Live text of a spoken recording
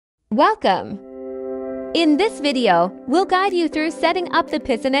Welcome! In this video, we'll guide you through setting up the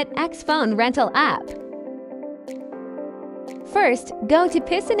PisonetX Phone Rental App. First, go to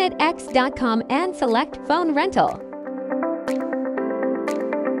PisonetX.com and select Phone Rental.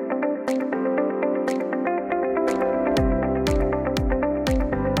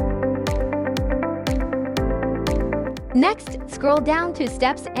 Next, scroll down to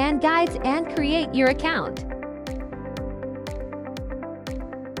Steps and Guides and create your account.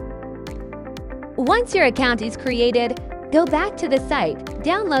 Once your account is created, go back to the site,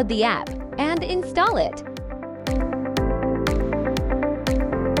 download the app, and install it.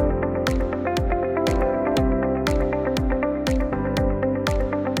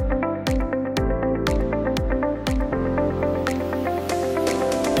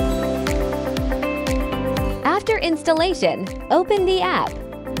 After installation, open the app.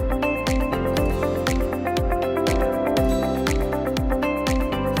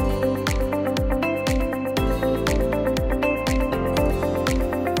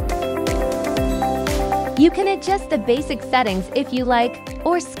 You can adjust the basic settings if you like,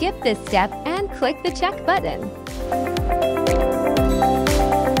 or skip this step and click the check button.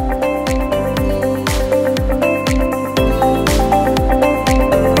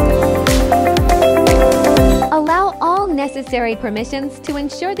 Allow all necessary permissions to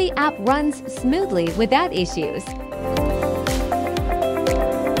ensure the app runs smoothly without issues.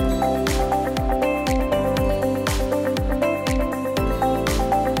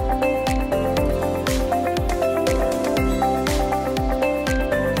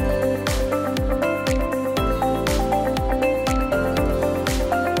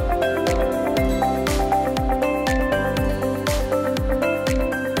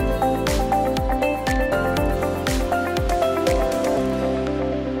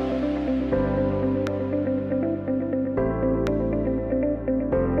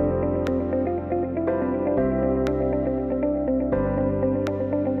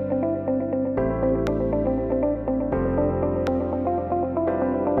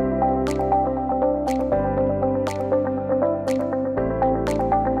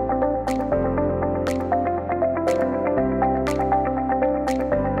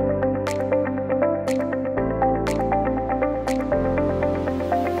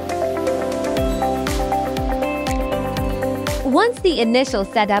 Once the initial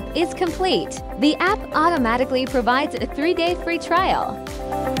setup is complete, the app automatically provides a 3-day free trial.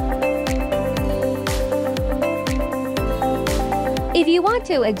 If you want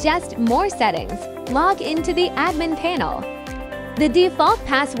to adjust more settings, log into the admin panel. The default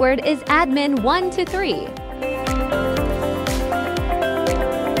password is admin123.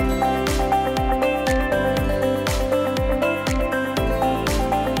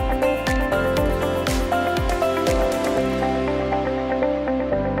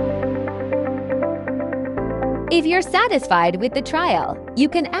 If you're satisfied with the trial, you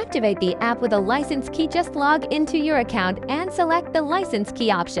can activate the app with a license key. Just log into your account and select the license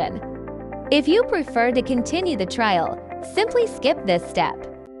key option. If you prefer to continue the trial, simply skip this step.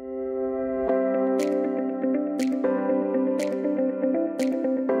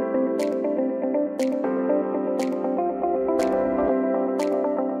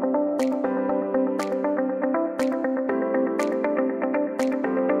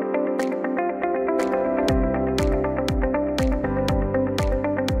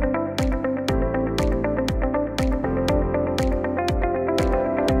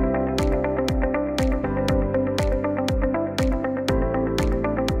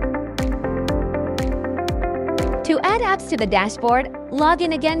 To add apps to the dashboard, log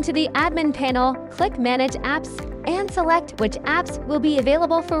in again to the admin panel, click Manage Apps, and select which apps will be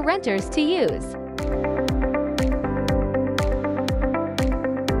available for renters to use.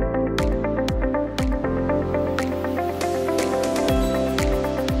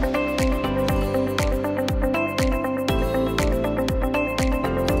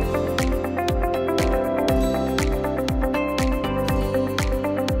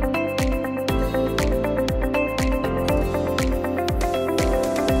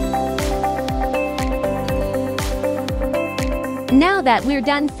 Now that we're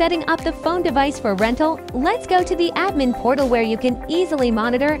done setting up the phone device for rental, let's go to the admin portal where you can easily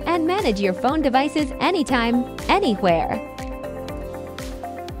monitor and manage your phone devices anytime, anywhere.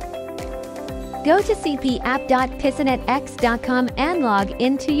 Go to cpapp.pisonetx.com and log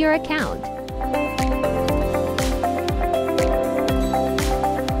into your account.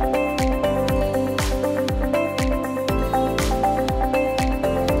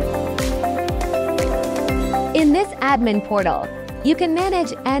 In this admin portal, you can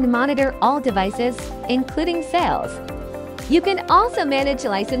manage and monitor all devices, including sales. You can also manage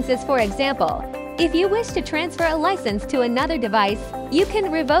licenses. For example, if you wish to transfer a license to another device, you can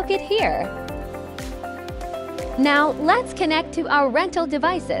revoke it here. Now, let's connect to our rental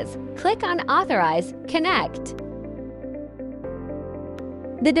devices. Click on Authorize, Connect.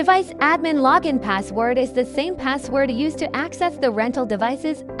 The device admin login password is the same password used to access the rental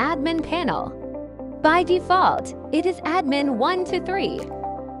device's admin panel. By default, it is admin123.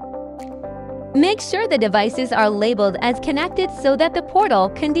 Make sure the devices are labeled as connected so that the portal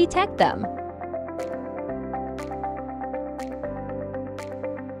can detect them.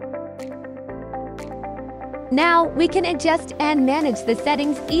 Now, we can adjust and manage the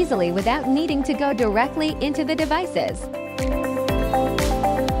settings easily without needing to go directly into the devices.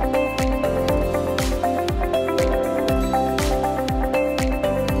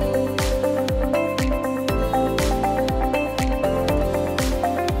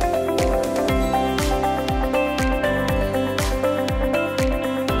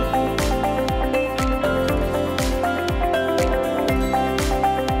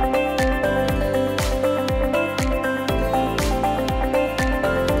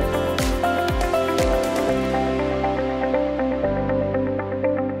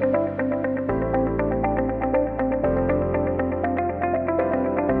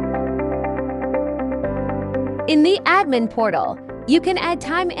 In the admin portal, you can add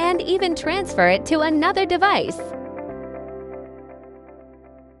time and even transfer it to another device.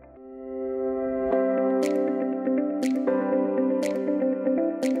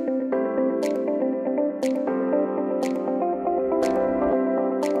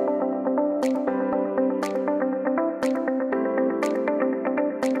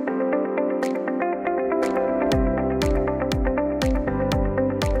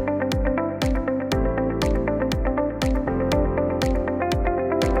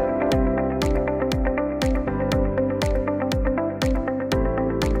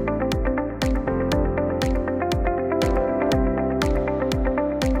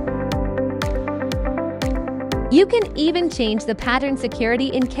 You can even change the pattern security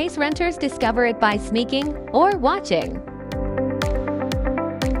in case renters discover it by sneaking or watching.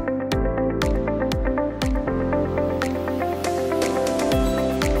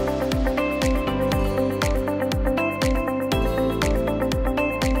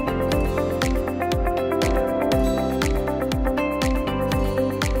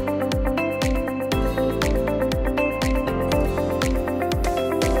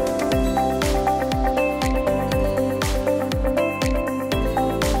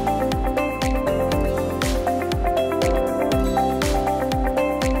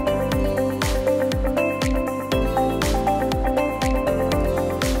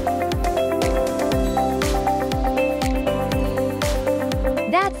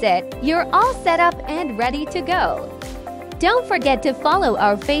 That's it, you're all set up and ready to go. Don't forget to follow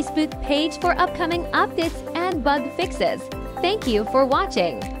our Facebook page for upcoming updates and bug fixes. Thank you for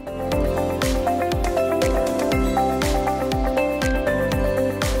watching.